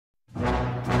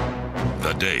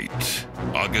date,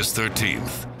 August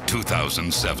 13th,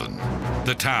 2007.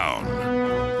 The town,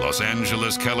 Los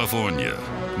Angeles, California,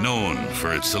 known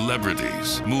for its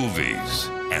celebrities, movies,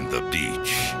 and the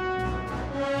beach.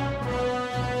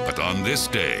 But on this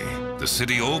day, the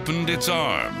city opened its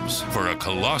arms for a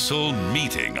colossal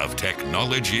meeting of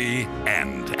technology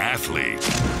and athlete.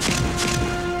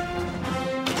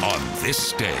 On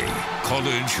this day,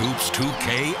 College Hoops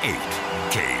 2K8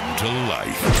 came to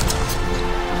life.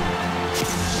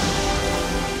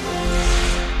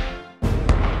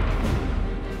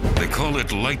 They call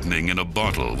it lightning in a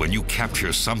bottle when you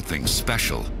capture something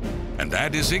special. And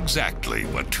that is exactly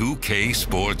what 2K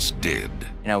Sports did.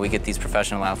 You know, we get these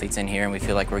professional athletes in here and we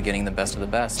feel like we're getting the best of the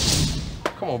best.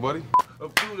 Come on, buddy.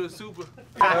 Up to the super.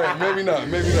 Hey, maybe not,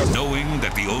 maybe not. Knowing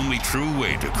that the only true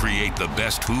way to create the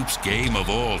best hoops game of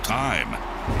all time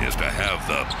is to have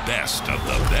the best of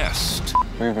the best.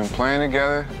 We've been playing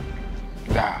together.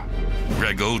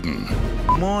 Greg Oden.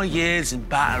 More years in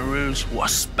Baton Rouge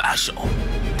was special.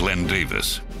 Glenn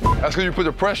Davis. That's because you put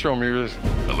the pressure on me, Riz.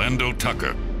 Orlando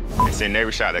Tucker. It's in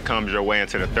every shot that comes your way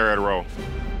into the third row.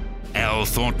 Al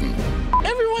Thornton.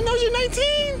 Everyone knows you're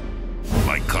 19.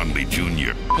 Mike Conley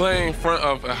Jr. Playing in front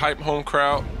of a hype home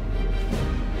crowd.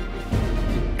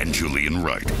 And Julian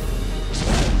Wright.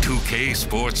 2K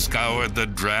Sports scoured the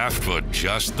draft for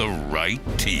just the right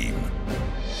team.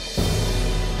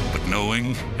 But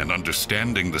knowing and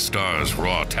understanding the stars'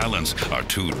 raw talents are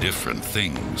two different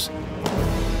things.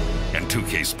 And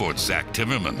 2K Sports' Zach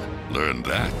Timmerman learned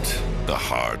that the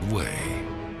hard way.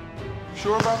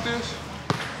 Sure about this?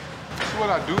 This is what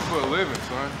I do for a living,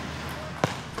 son.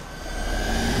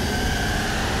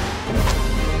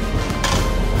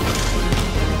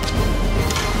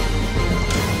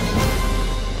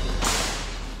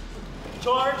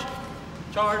 Charge!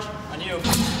 Charge on you.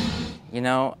 You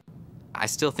know, I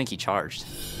still think he charged.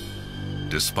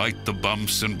 Despite the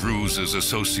bumps and bruises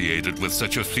associated with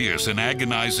such a fierce and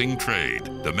agonizing trade,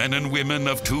 the men and women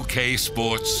of 2K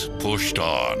Sports pushed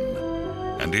on.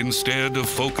 And instead of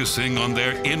focusing on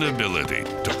their inability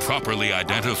to properly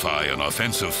identify an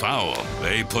offensive foul,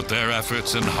 they put their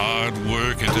efforts and hard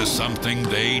work into something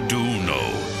they do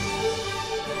know: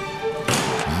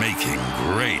 making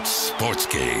great sports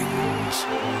games.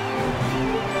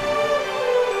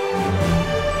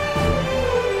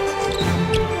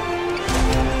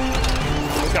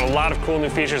 We've got a lot of cool new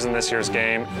features in this year's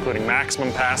game, including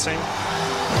maximum passing,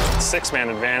 six-man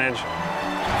advantage,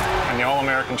 and the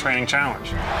All-American Training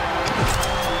Challenge.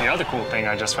 The other cool thing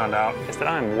I just found out is that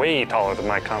I'm way taller than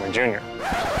Mike Conley Jr.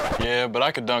 Yeah, but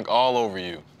I could dunk all over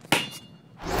you.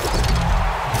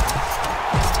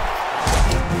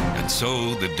 And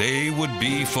so the day would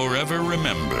be forever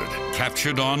remembered,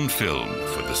 captured on film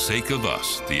for the sake of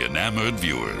us, the enamored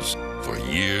viewers, for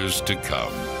years to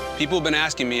come. People have been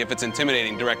asking me if it's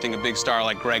intimidating directing a big star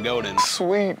like Greg Oden.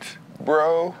 Sweet,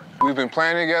 bro. We've been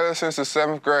playing together since the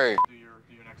 7th grade. Do your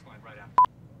next line right after.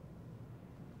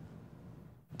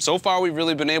 So far, we've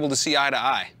really been able to see eye to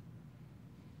eye.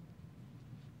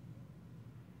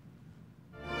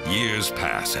 Years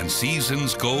pass and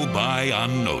seasons go by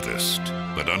unnoticed.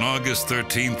 But on August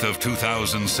 13th of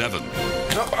 2007,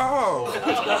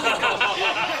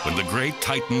 when the great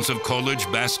titans of college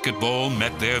basketball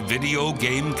met their video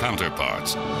game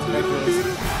counterparts,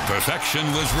 perfection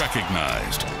was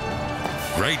recognized.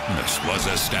 Greatness was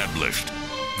established.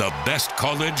 The best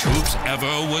college hoops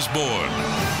ever was born.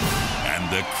 And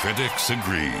the critics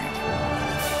agreed.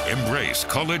 Embrace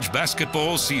college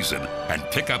basketball season and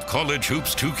pick up College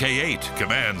Hoops 2K8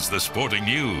 commands the sporting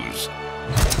news.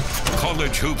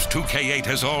 College Hoops 2K8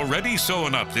 has already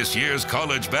sewn up this year's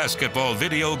college basketball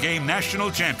video game national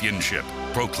championship,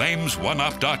 proclaims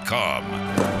OneUp.com.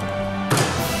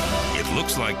 It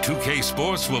looks like 2K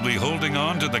Sports will be holding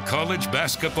on to the college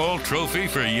basketball trophy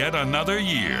for yet another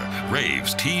year,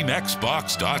 raves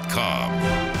TeamXbox.com.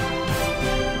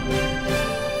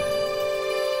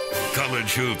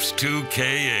 College Hoops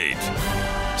 2K8.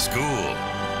 School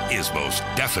is most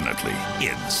definitely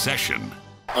in session.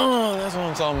 Oh, that's what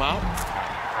I'm talking about.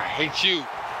 I hate you.